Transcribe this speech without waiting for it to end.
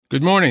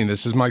Good morning.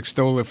 This is Mike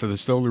Stoller for the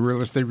Stoller Real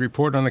Estate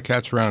Report on the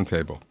Cats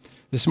Roundtable.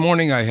 This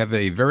morning I have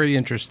a very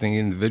interesting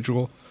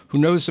individual who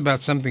knows about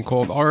something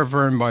called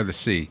Arverne by the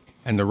Sea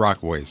and the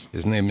Rockaways.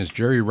 His name is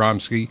Gerry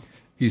Romiski.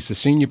 He's the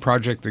Senior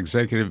Project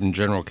Executive and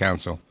General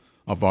Counsel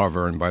of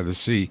Arverne by the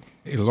Sea,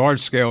 a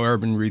large-scale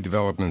urban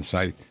redevelopment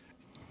site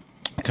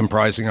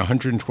comprising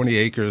 120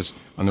 acres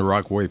on the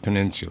Rockaway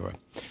Peninsula.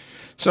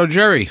 So,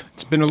 Gerry,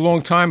 it's been a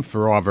long time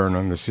for Arverne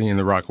on the Sea and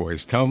the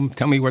Rockaways.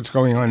 Tell me what's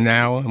going on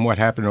now and what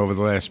happened over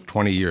the last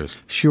 20 years.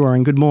 Sure,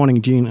 and good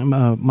morning, Gene,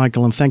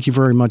 Michael, and thank you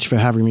very much for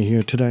having me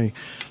here today.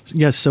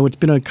 Yes, so it's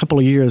been a couple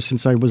of years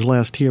since I was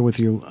last here with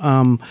you.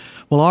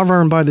 Well,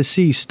 Arverne by the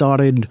Sea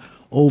started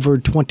over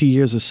 20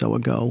 years or so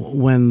ago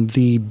when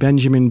the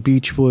Benjamin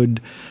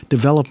Beechwood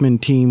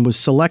development team was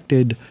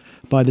selected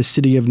by the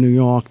city of New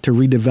York to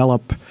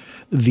redevelop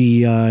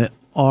the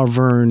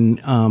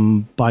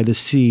Arverne by the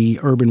Sea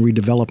urban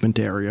redevelopment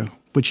area,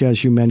 which,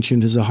 as you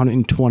mentioned, is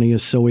 120 or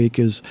so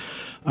acres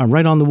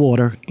right on the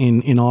water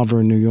in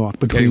Arverne, New York.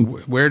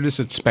 Where does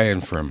it span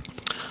from?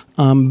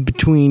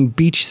 Between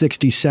Beach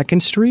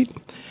 62nd Street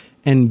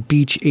and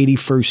Beach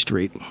 81st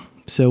Street.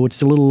 So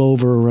it's a little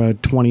over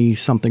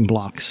 20-something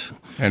blocks.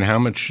 And how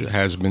much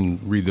has been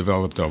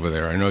redeveloped over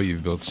there? I know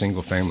you've built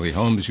single-family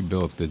homes. You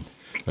built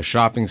a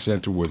shopping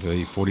center with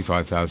a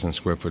 45,000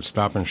 square foot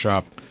Stop and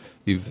Shop.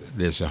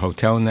 There's a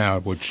hotel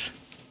now,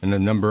 and a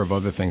number of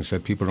other things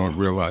that people don't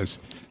realize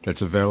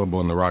that's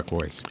available in the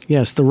Rockaways.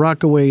 Yes, the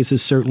Rockaways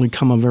has certainly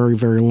come a very,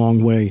 very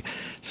long way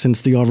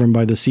since the Arverne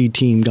by the Sea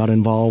team got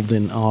involved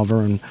in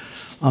Arverne.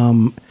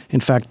 In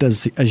fact,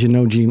 as you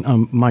know, Gene,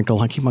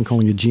 Michael, I keep on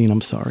calling you Gene.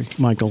 I'm sorry,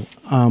 Michael.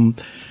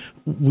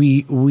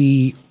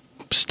 We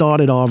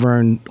started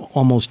Arverne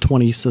almost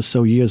 20 or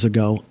so years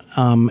ago,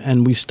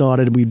 and we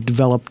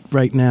developed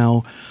right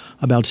now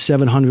about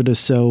 700 or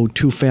so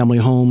two-family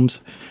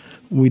homes.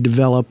 We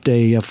developed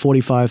a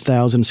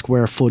 45,000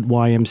 square foot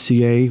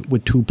YMCA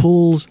with 2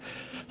 pools,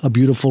 a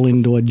beautiful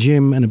indoor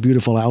gym, and a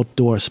beautiful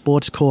outdoor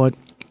sports court.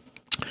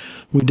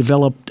 We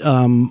developed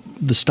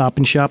the Stop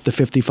and Shop, the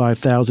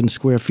 55,000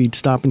 square feet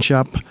Stop and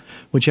Shop,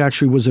 which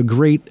actually was a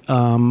great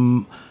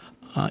important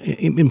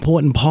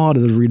part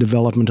of the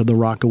redevelopment of the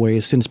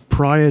Rockaways, since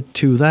prior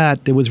to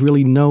that, there was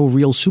really no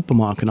real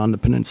supermarket on the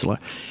peninsula.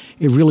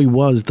 It really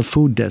was the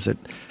food desert.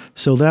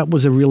 So that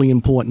was a really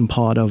important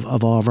part of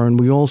Arverne.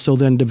 We also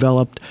then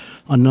developed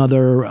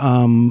another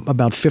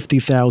about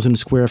 50,000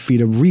 square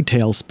feet of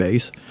retail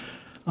space,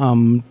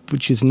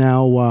 which is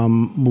now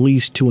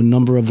leased to a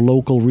number of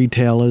local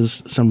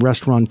retailers, some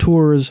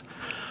restaurateurs,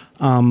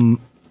 and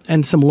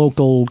some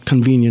local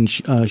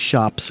convenience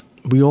shops.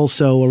 We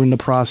also are in the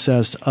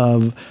process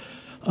of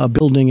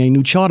building a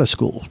new charter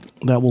school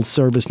that will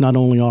service not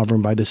only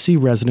Arverne by the Sea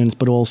residents,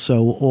 but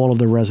also all of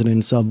the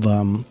residents of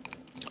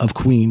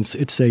Queens.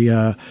 It's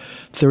a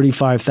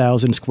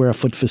 35,000 square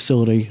foot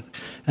facility,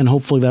 and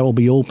hopefully that will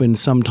be open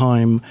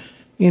sometime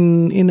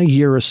in a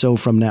year or so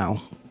from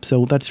now.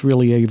 So that's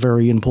really a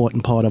very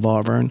important part of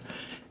Arverne.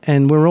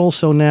 And we're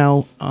also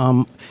now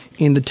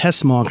in the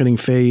test marketing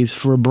phase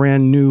for a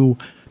brand new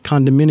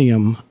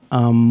condominium,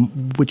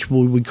 which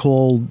we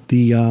call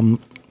the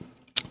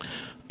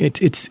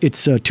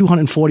it's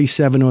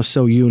 247 or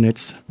so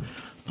units.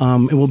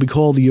 It will be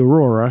called the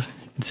Aurora.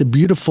 It's a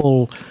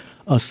beautiful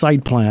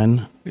site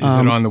plan. Is it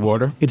on the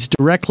water? It's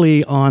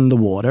directly on the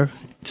water.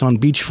 It's on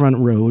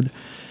Beachfront Road.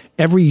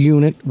 Every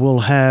unit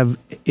will have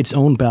its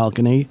own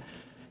balcony.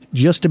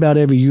 Just about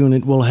every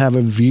unit will have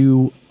a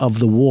view of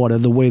the water,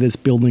 the way this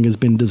building has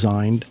been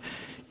designed.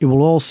 It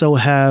will also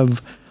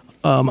have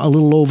a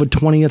little over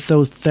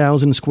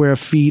 20,000 square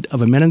feet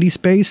of amenity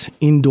space,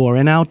 indoor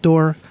and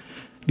outdoor.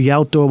 The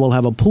outdoor will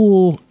have a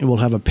pool. It will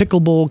have a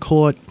pickleball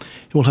court.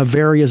 It will have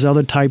various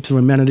other types of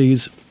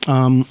amenities.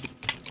 We're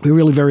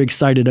really very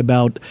excited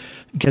about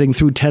getting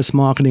through test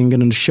marketing,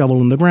 getting a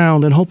shovel in the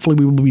ground, and hopefully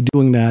we will be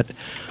doing that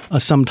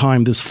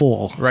sometime this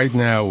fall. Right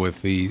now,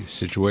 with the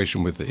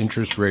situation with the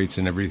interest rates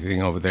and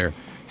everything over there,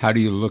 how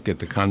do you look at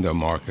the condo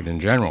market in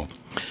general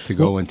to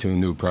go into a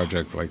new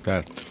project like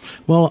that?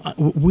 Well,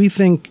 we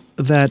think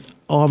that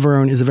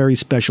Arverne is a very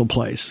special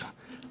place.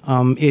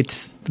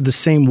 It's the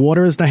same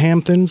water as the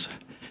Hamptons,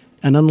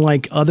 and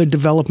unlike other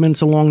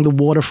developments along the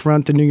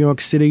waterfront in New York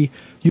City,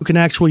 you can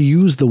actually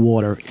use the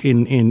water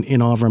in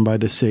Arverne by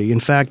the Sea. In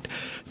fact,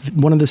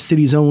 one of the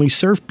city's only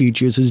surf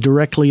beaches is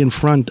directly in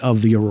front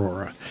of the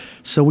Aurora.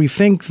 So we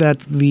think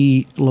that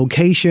the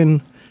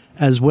location,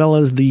 as well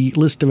as the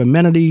list of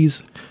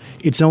amenities,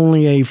 it's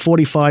only a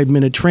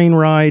 45-minute train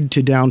ride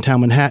to downtown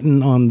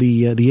Manhattan on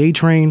the A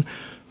train,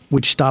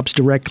 which stops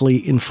directly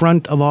in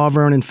front of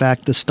Arverne. In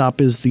fact, the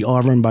stop is the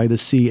Arverne by the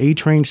Sea A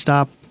train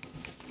stop.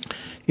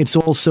 It's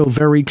also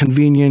very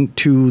convenient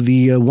to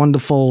the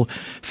wonderful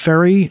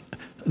ferry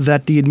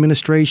that the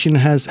administration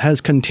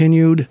has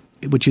continued,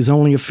 which is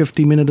only a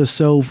 50-minute or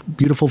so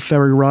beautiful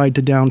ferry ride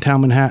to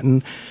downtown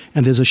Manhattan.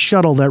 And there's a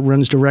shuttle that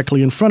runs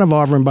directly in front of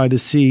Arverne by the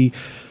Sea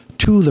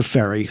to the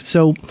ferry.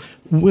 So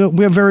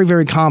We're very,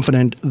 very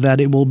confident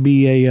that it will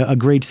be a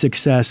great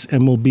success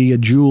and will be a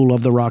jewel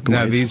of the Rockaways.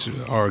 Now, these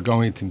are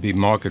going to be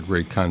market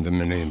rate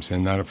condominiums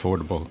and not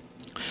affordable,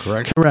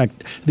 correct?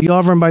 Correct. The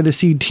Arverne by the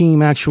Sea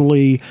team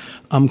actually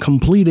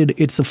completed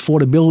its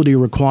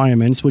affordability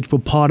requirements, which were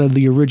part of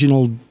the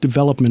original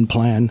development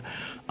plan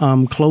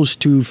close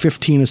to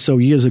 15 or so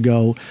years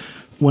ago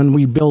when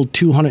we built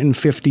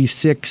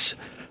 256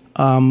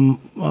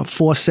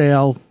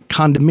 for-sale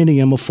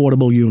condominium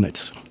affordable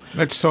units.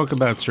 Let's talk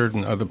about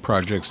certain other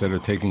projects that are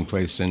taking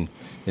place in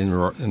the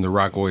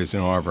Rockaways in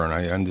Arverne.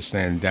 I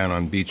understand down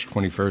on Beach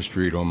 21st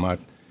Street on Mott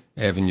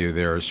Avenue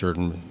there are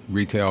certain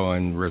retail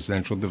and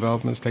residential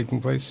developments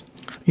taking place.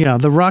 Yeah,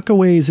 the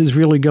Rockaways is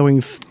really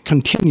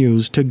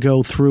continues to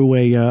go through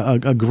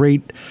a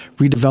great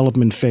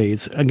redevelopment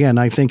phase. Again,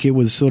 I think it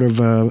was sort of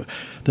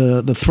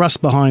the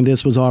thrust behind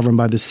this was Arverne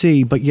by the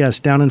Sea, but yes,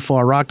 down in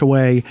Far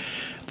Rockaway,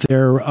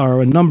 there are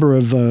a number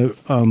of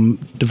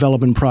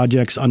development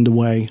projects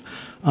underway.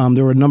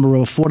 There are a number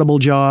of affordable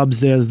jobs.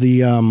 There's the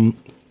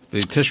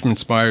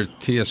Tishman-Spire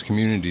TS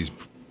Communities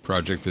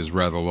project is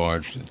rather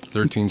large,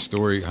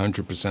 13-story,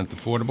 100%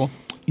 affordable.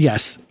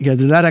 Yes,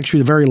 that actually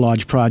is a very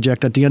large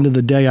project. At the end of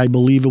the day, I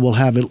believe it will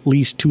have at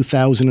least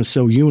 2,000 or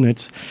so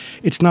units.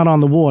 It's not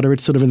on the water.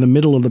 It's sort of in the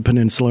middle of the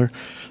peninsula,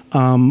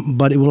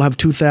 but it will have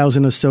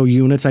 2,000 or so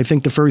units. I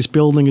think the first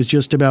building is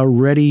just about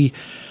ready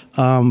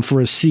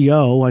for a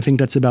CO. I think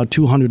that's about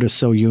 200 or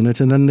so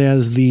units. And then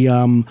there's the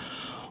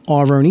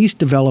Arverne East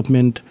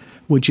development,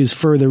 which is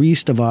further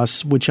east of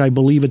us, which I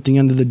believe at the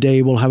end of the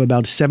day will have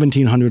about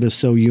 1,700 or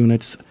so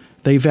units.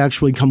 They've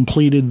actually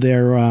completed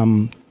their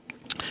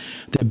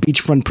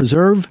beachfront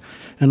preserve,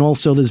 and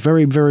also this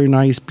very, very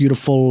nice,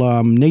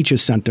 beautiful nature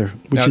center,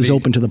 which is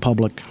open to the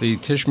public. The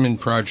Tishman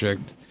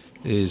project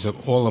is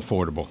all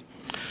affordable.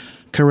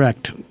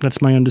 Correct.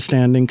 That's my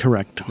understanding.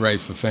 Correct.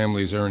 Right, for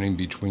families earning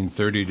between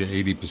 30 to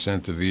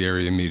 80% of the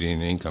area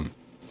median income.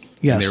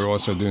 Yes. And they're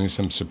also doing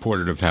some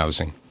supportive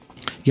housing.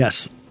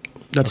 Yes,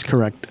 that's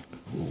correct.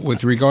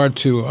 With regard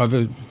to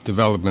other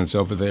developments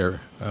over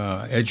there,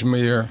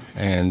 Edgemere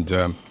and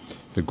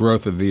the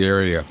growth of the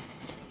area,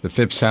 the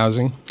Phipps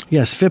housing?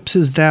 Yes, Phipps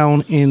is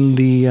down in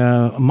the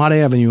Mott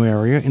Avenue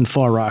area in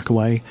Far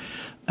Rockaway.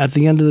 At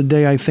the end of the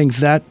day, I think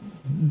that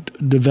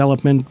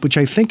development, which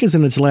I think is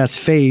in its last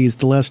phase,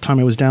 the last time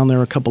I was down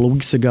there a couple of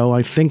weeks ago,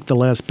 I think the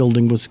last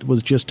building was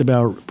just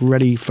about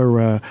ready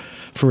for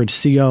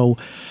its CO,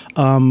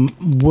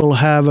 will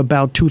have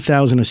about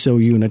 2,000 or so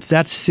units.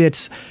 That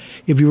sits,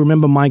 if you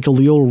remember, Michael,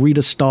 the old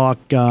Rita Stark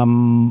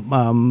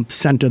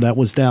center that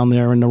was down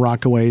there in the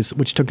Rockaways,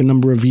 which took a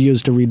number of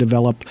years to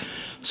redevelop.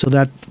 So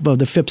that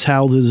the Phipps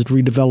Houses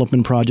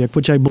redevelopment project,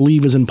 which I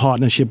believe is in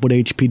partnership with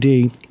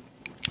HPD,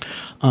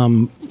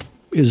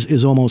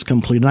 is almost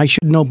complete. And I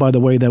should note, by the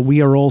way, that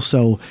we are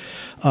also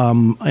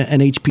an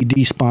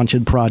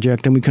HPD-sponsored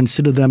project, and we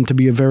consider them to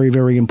be a very,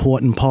 very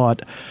important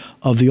part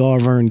of the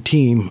Arverne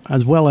team,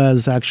 as well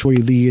as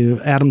actually the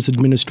Adams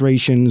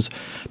administration's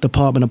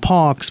Department of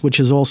Parks, which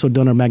has also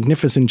done a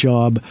magnificent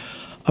job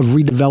of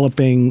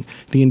redeveloping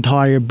the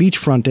entire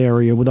beachfront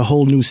area with a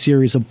whole new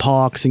series of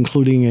parks,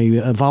 including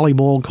a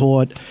volleyball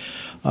court,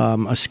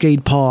 a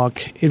skate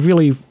park.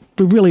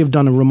 We really have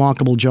done a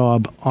remarkable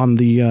job on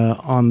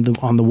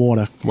the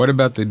water. What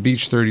about the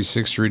Beach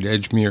 36th Street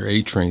Edgemere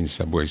A-Train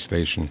subway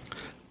station?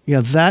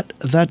 Yeah, the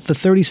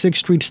 36th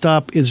Street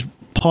stop is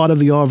part of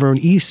the Arverne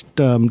East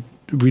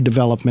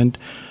redevelopment.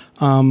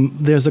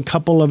 There's a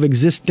couple of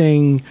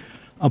existing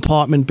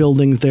apartment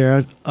buildings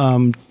there.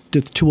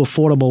 It's two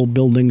affordable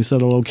buildings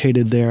that are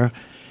located there.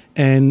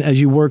 And as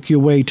you work your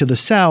way to the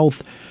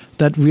south,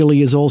 that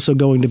really is also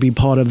going to be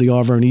part of the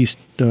Arverne East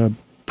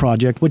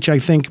project, which I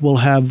think will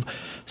have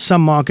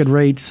some market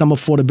rate, some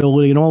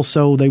affordability, and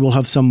also they will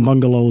have some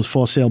bungalows,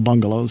 for-sale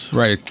bungalows.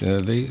 Right.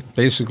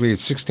 Basically,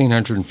 it's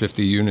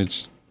 1,650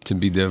 units to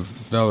be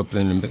developed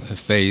in a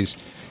phase.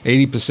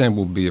 80%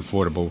 will be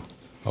affordable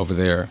over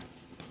there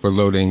for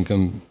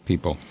low-to-income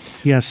people.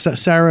 Yes,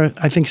 Sarah.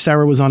 I think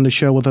Sarah was on the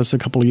show with us a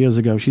couple of years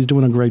ago. She's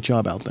doing a great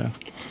job out there.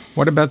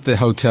 What about the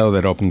hotel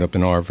that opened up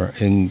in Arverne,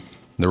 in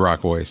the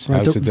Rockaways?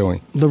 Right, How's it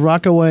doing? The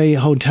Rockaway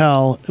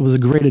Hotel, it was a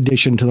great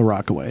addition to the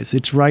Rockaways.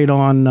 It's right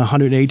on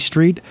 108th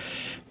Street.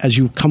 As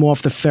you come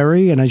off the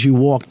ferry and as you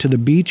walk to the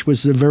beach, which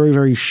is a very,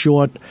 very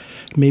short,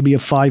 maybe a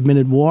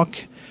 5-minute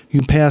walk,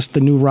 you pass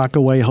the new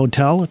Rockaway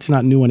Hotel. It's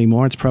not new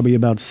anymore. It's probably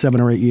about 7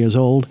 or 8 years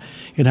old.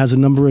 It has a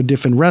number of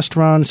different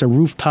restaurants, a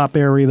rooftop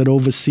area that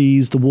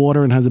oversees the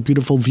water and has a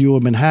beautiful view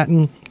of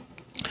Manhattan.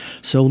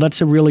 So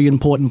that's a really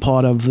important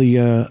part of the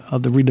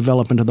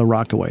redevelopment of the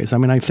Rockaways. I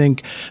mean, I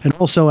think, and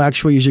also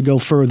actually as you go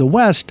further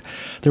west,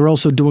 they're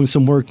also doing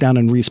some work down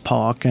in Reese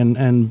Park,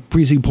 and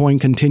Breezy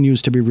Point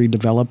continues to be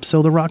redeveloped.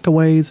 So the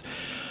Rockaways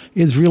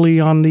is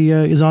really on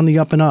the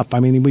up and up. I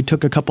mean, we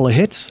took a couple of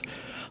hits.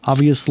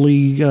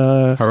 Obviously,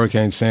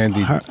 Hurricane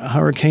Sandy.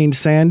 Hurricane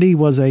Sandy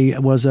was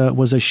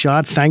a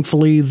shot.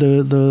 Thankfully,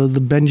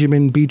 the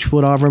Benjamin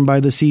Beachwood Arverne by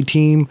the Sea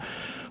team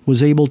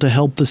was able to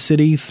help the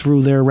city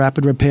through their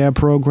rapid repair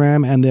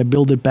program and their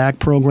Build It Back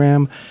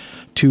program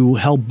to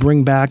help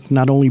bring back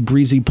not only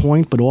Breezy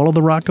Point, but all of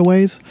the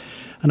Rockaways.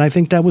 And I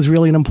think that was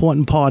really an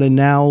important part. And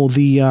now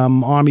the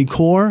Army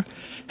Corps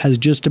has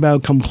just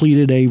about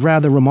completed a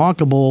rather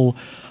remarkable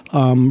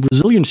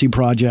resiliency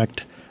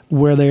project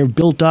where they've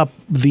built up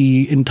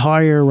the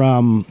entire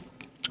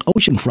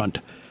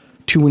oceanfront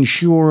to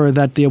ensure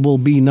that there will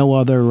be no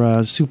other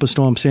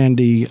Superstorm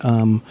Sandy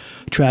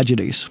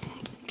tragedies.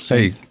 So,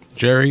 Hey,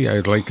 Gerry,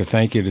 I'd like to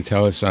thank you to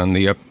tell us on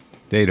the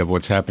update of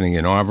what's happening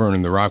in Arverne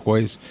and the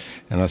Rockaways,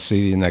 and I'll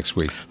see you next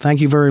week.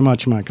 thank you very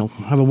much, Michael.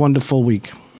 Have a wonderful week.